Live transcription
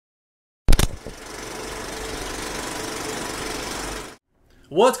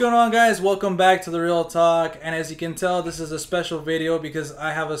What's going on, guys? Welcome back to The Real Talk. And as you can tell, this is a special video because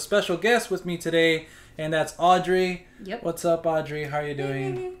I have a special guest with me today, and that's Audrey. Yep. What's up, Audrey? How are you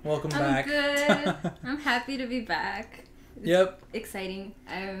doing? Hey. Welcome back. I'm good. I'm happy to be back. It's Yep. exciting.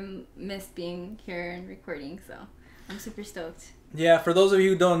 I missed being here and recording, so I'm super stoked. Yeah, for those of you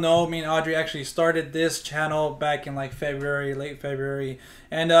who don't know, me and Audrey actually started this channel back in like February, late February.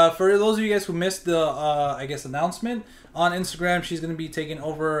 And for those of you guys who missed the, I guess, announcement on Instagram, she's going to be taking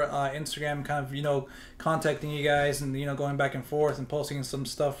over Instagram, kind of, contacting you guys and, going back and forth and posting some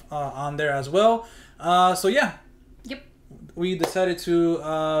stuff on there as well. So yeah. Yep. We decided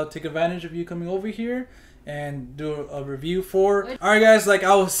to take advantage of you coming over here and do a review for. Alright, guys, like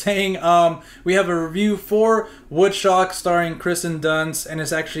I was saying, we have a review for Woodshock starring Kirsten Dunst, and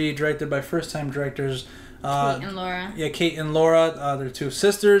it's actually directed by first-time directors Kate and Laura. Yeah, Kate and Laura. They're two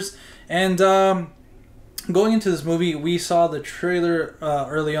sisters. And going into this movie, we saw the trailer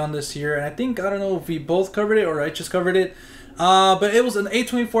early on this year, and I don't know if we both covered it or I just covered it, but it was an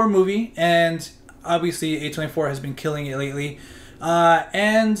A24 movie, and obviously A24 has been killing it lately,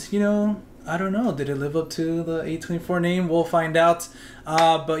 and I don't know, did it live up to the A24 name? We'll find out.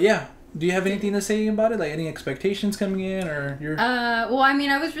 But yeah, do you have anything to say about it? Like any expectations coming in, or your? Well, I mean,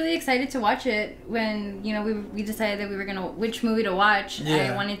 I was really excited to watch it when we decided that we were gonna which movie to watch.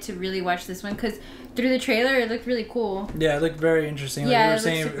 Yeah. I wanted to really watch this one because through the trailer it looked really cool. Yeah, it looked very interesting. Like Yeah, you were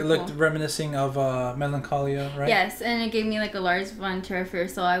saying, it looked cool. reminiscing of Melancholia, right? Yes, and it gave me like a Lars von Trier,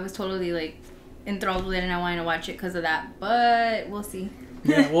 so I was totally like enthralled with it, and I wanted to watch it because of that. But we'll see.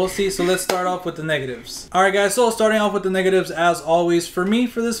 Yeah, we'll see. So let's start off with the negatives. Alright, guys, so starting off with the negatives, as always, for me,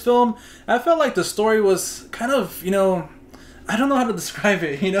 for this film, I felt like the story was kind of, I don't know how to describe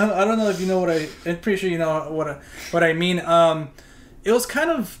it, I don't know if you know what I'm pretty sure you know what I mean. It was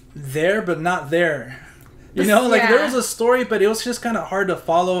kind of there, but not there. Like there was a story, but it was just kind of hard to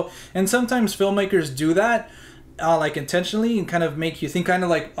follow, and sometimes filmmakers do that. Like intentionally, and kind of make you think, kind of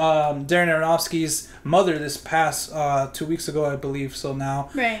like Darren Aronofsky's Mother this past 2 weeks ago, I believe. So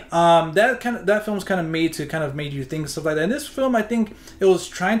now, right? That film's kind of made you think stuff like that. And this film, I think it was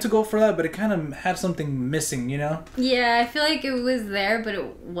trying to go for that, but it kind of had something missing, Yeah, I feel like it was there, but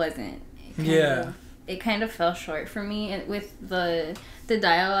it wasn't. It kind of fell short for me with the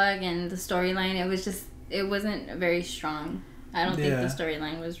dialogue and the storyline. It wasn't very strong. I don't think the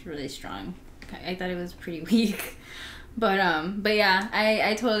storyline was really strong. I thought it was pretty weak, but yeah,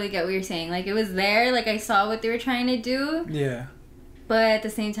 I totally get what you're saying. Like, it was there, like I saw what they were trying to do. Yeah. But at the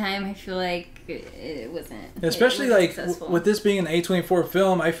same time, I feel like it wasn't. Especially it wasn't with this being an A24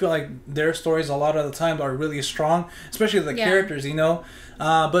 film, I feel like their stories a lot of the time are really strong, especially the characters,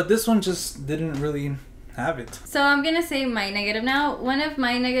 But this one just didn't really have it. So I'm gonna say my negative now. One of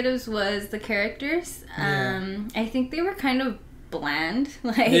my negatives was the characters. I think they were kind of bland.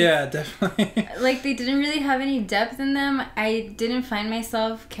 Yeah, definitely. Like, they didn't really have any depth in them. I didn't find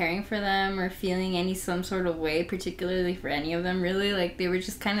myself caring for them or feeling some sort of way, particularly for any of them, really. Like, they were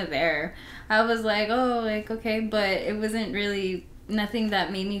just kind of there. I was like, oh, like, okay, but it wasn't really nothing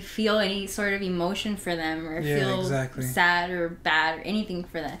that made me feel any sort of emotion for them or feel sad or bad or anything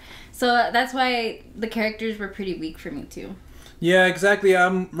for them. So that's why the characters were pretty weak for me too. Yeah, exactly.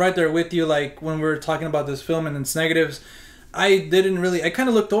 I'm right there with you. Like, when we were talking about this film and its negatives, I kind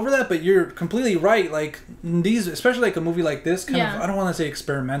of looked over that, but you're completely right. Like, these, especially like a movie like this, kind of, I don't want to say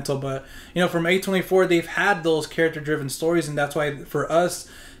experimental, but, from A24, they've had those character-driven stories, and that's why, for us,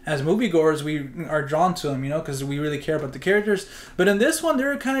 as moviegoers, we are drawn to them, because we really care about the characters. But in this one,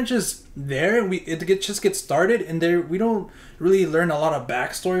 they're kind of just there. It just gets started, and we don't really learn a lot of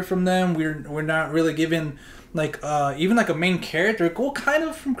backstory from them. We're not really given, like, even like a main character, kind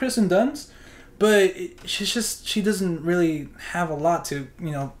of from Kirsten Dunst. But she doesn't really have a lot to,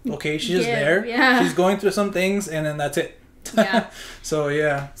 okay, she's just there. Yeah. She's going through some things, and then that's it. Yeah. So,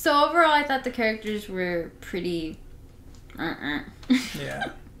 yeah. So, overall, I thought the characters were pretty...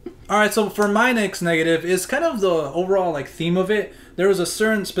 Yeah. Alright, so for my next negative is kind of the overall, like, theme of it. There was a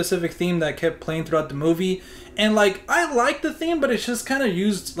certain specific theme that kept playing throughout the movie. And, like, I like the theme, but it's just kind of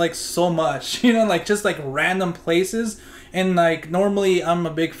used, like, so much. Like, just, like, random places. And, like, normally I'm a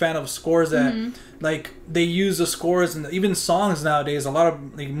big fan of scores that, like, they use the scores and even songs nowadays. A lot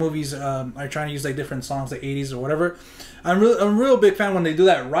of, like, movies are trying to use, like, different songs, like 80s or whatever. I'm a real big fan when they do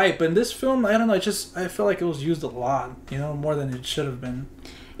that right. But in this film, I don't know, I feel like it was used a lot, more than it should have been.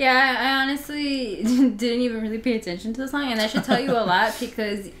 Yeah, I honestly didn't even really pay attention to the song, and that should tell you a lot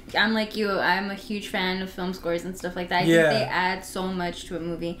because I'm like you, I'm a huge fan of film scores and stuff like that. I think they add so much to a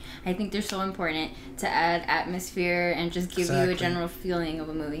movie. I think they're so important to add atmosphere and just give you a general feeling of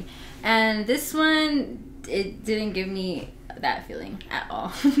a movie. And this one, it didn't give me that feeling at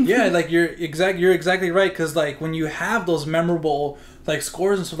all. Yeah, like you're exactly right, because like when you have those memorable like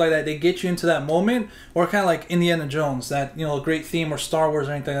scores and stuff like that, they get you into that moment, or kind of like Indiana Jones, that, you know, great theme, or Star Wars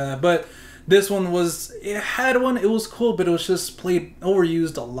or anything like that. But this one was, it was cool, but it was just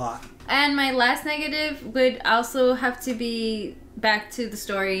overused a lot. And my last negative would also have to be back to the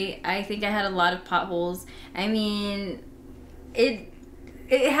story. I think I had a lot of potholes. I mean, it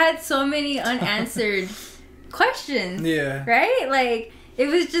had so many unanswered questions. Yeah. Right? Like, it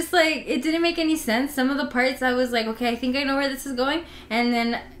was just like, it didn't make any sense. Some of the parts I was like, okay, I think I know where this is going. And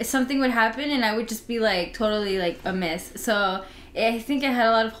then something would happen and I would just be like, totally like a miss. So I think it had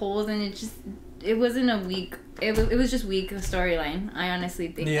a lot of holes, and it wasn't a weak, it was just weak, the storyline. I honestly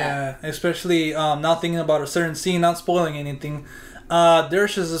think that. Yeah, especially not thinking about a certain scene, not spoiling anything.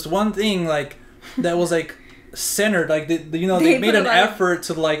 There's just this one thing like that was like centered, like they made an effort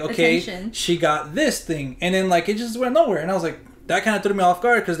to like, okay, attention. She got this thing, and then like it just went nowhere, and I was like, that kind of threw me off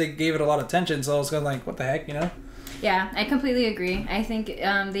guard because they gave it a lot of attention. So I was kind of like, what the heck, you know? Yeah, I completely agree. I think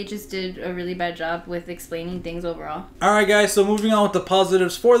they just did a really bad job with explaining things overall. All right, guys. So moving on with the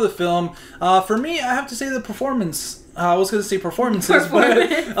positives for the film. For me, I have to say the performance. I was going to say performances,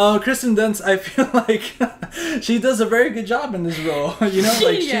 but Kirsten Dunst, I feel like she does a very good job in this role. You know,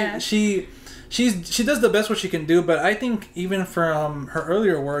 like yeah. she does the best what she can do. But I think even from her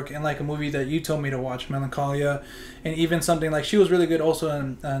earlier work in like a movie that you told me to watch, Melancholia, and even something like, she was really good also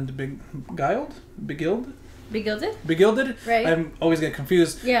in The Begilded? Right. I'm always get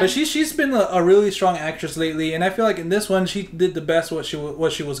confused. Yeah. But she's been a really strong actress lately, and I feel like in this one she did the best what she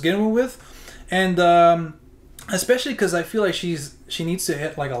was given with, and especially because I feel like she needs to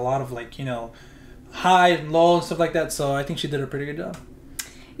hit like a lot of like, you know, high and low and stuff like that. So I think she did a pretty good job.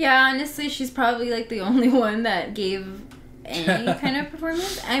 Yeah, honestly, she's probably like the only one that gave any kind of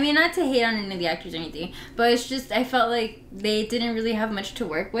performance. I mean, not to hate on any of the actors or anything, but it's just I felt like they didn't really have much to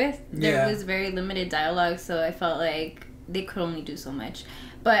work with. There was very limited dialogue, so I felt like they could only do so much.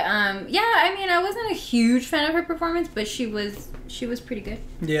 But yeah, I mean, I wasn't a huge fan of her performance, but she was pretty good.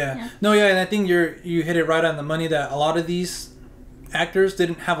 Yeah. No, yeah, and I think you hit it right on the money that a lot of these actors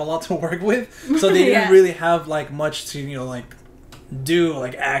didn't have a lot to work with, so they didn't really have like much to, you know, like do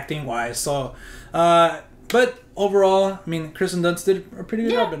like acting wise. So but overall, I mean, Kirsten Dunst did a pretty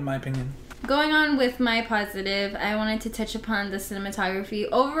good job in my opinion. Going on with my positive, I wanted to touch upon the cinematography.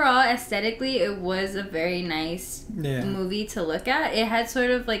 Overall, aesthetically, it was a very nice movie to look at. It had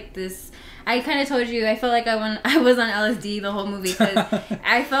sort of like this, I kind of told you, I felt like I was on LSD the whole movie, because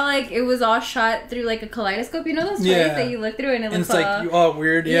I felt like it was all shot through like a kaleidoscope. You know those trays that you look through and it looks all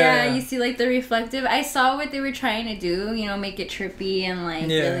weird. Yeah, you see like the reflective. I saw what they were trying to do, you know, make it trippy and like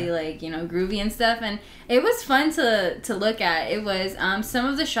really like, you know, groovy and stuff, and it was fun to look at. It was some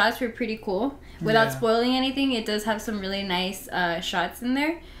of the shots were pretty cool. Without spoiling anything, it does have some really nice shots in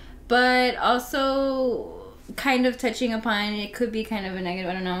there, but also kind of touching upon, it could be kind of a negative,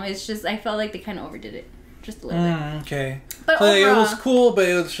 I don't know. It's just I felt like they kind of overdid it just a little bit. Okay. But so overall, it was cool, but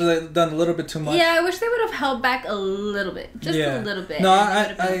it was done a little bit too much. Yeah, I wish they would have held back a little bit, just a little bit. No,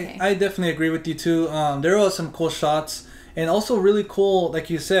 I definitely agree with you too. There were some cool shots, and also really cool, like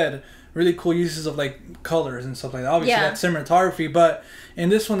you said, really cool uses of like colors and stuff like that. Obviously, that's cinematography, but in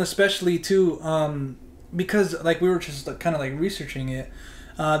this one especially too, because like we were just like, kind of like researching it.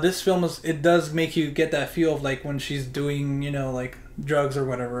 This film it does make you get that feel of like when she's doing, you know, like drugs or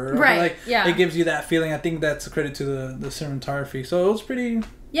whatever. Right. Like, it gives you that feeling. I think that's a credit to the cinematography. So it was pretty.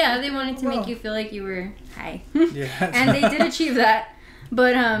 Yeah, they wanted to make you feel like you were high. And they did achieve that.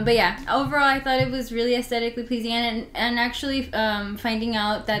 But yeah, overall I thought it was really aesthetically pleasing, and actually finding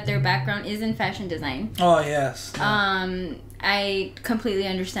out that their background is in fashion design. Oh yes. Yeah. I completely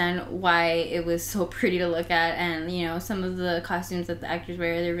understand why it was so pretty to look at, and you know, some of the costumes that the actors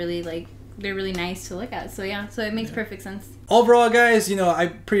wear, they're really nice to look at. So yeah, so it makes perfect sense. Overall, guys, you know,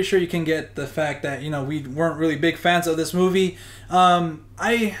 I'm pretty sure you can get the fact that, you know, we weren't really big fans of this movie.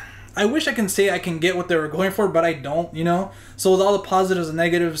 I wish I can say I can get what they were going for, but I don't, you know. So with all the positives and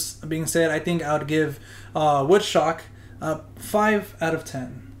negatives being said, I think I would give Woodshock 5 out of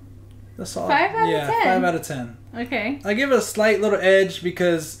 10. That's all. 5 out of 10? 5 out of 10. Okay. I give it a slight little edge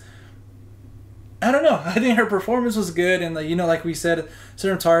because, I don't know, I think her performance was good, and you know, like we said,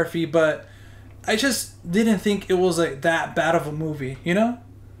 cinematography, but I just didn't think it was like that bad of a movie, you know?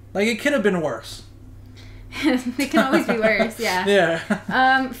 Like, it could have been worse. It can always be worse, yeah.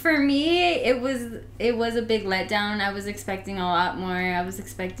 Yeah. For me, it was a big letdown. I was expecting a lot more. I was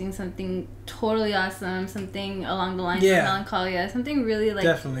expecting something totally awesome, something along the lines of Melancholia, something really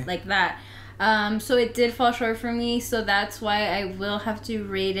like that. So it did fall short for me. So that's why I will have to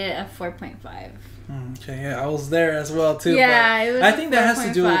rate it a 4.5. Okay, yeah, I was there as well too. Yeah, but it was I think that has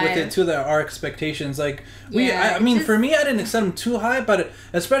to do 4.5. with it too. That our expectations, like Yeah, I mean, for me, I didn't set them too high, but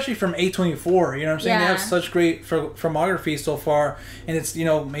especially from A24, you know what I'm saying? They have such great filmography so far, and it's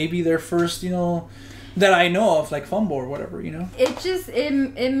maybe their first that I know of, like Fumble or whatever, It just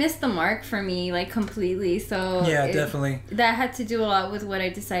it missed the mark for me, like, completely. So yeah, definitely. That had to do a lot with what I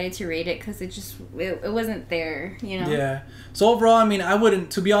decided to rate it, because it wasn't there, Yeah. So overall, I mean, I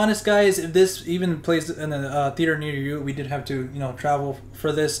wouldn't, to be honest, guys, if this even plays in a theater near you, we did have to travel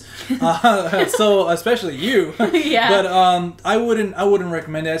for this. So especially you. Yeah. But I wouldn't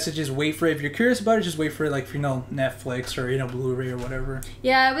recommend it. I should just wait for it. If you're curious about it, just wait for it, like Netflix or Blu-ray or whatever.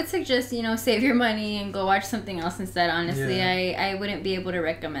 Yeah, I would suggest save your money and go watch something else instead. Honestly, I wouldn't be able to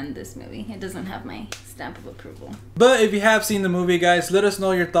recommend this movie. It doesn't have my stamp of approval. But if you have seen the movie, guys, let us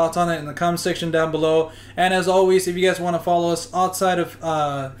know your thoughts on it in the comment section down below. And as always, if you guys want to follow us outside of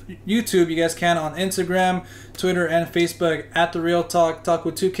YouTube, you guys can on Instagram, Twitter, and Facebook at The Real Talk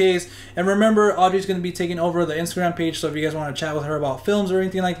with 2Ks. And remember, Audrey's going to be taking over the Instagram page, so if you guys want to chat with her about films or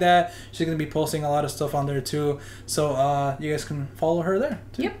anything like that, she's going to be posting a lot of stuff on there too. So you guys can follow her there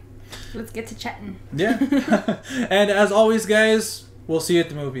too. Yep. Let's get to chatting. Yeah. And as always, guys, we'll see you at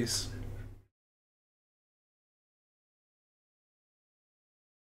the movies.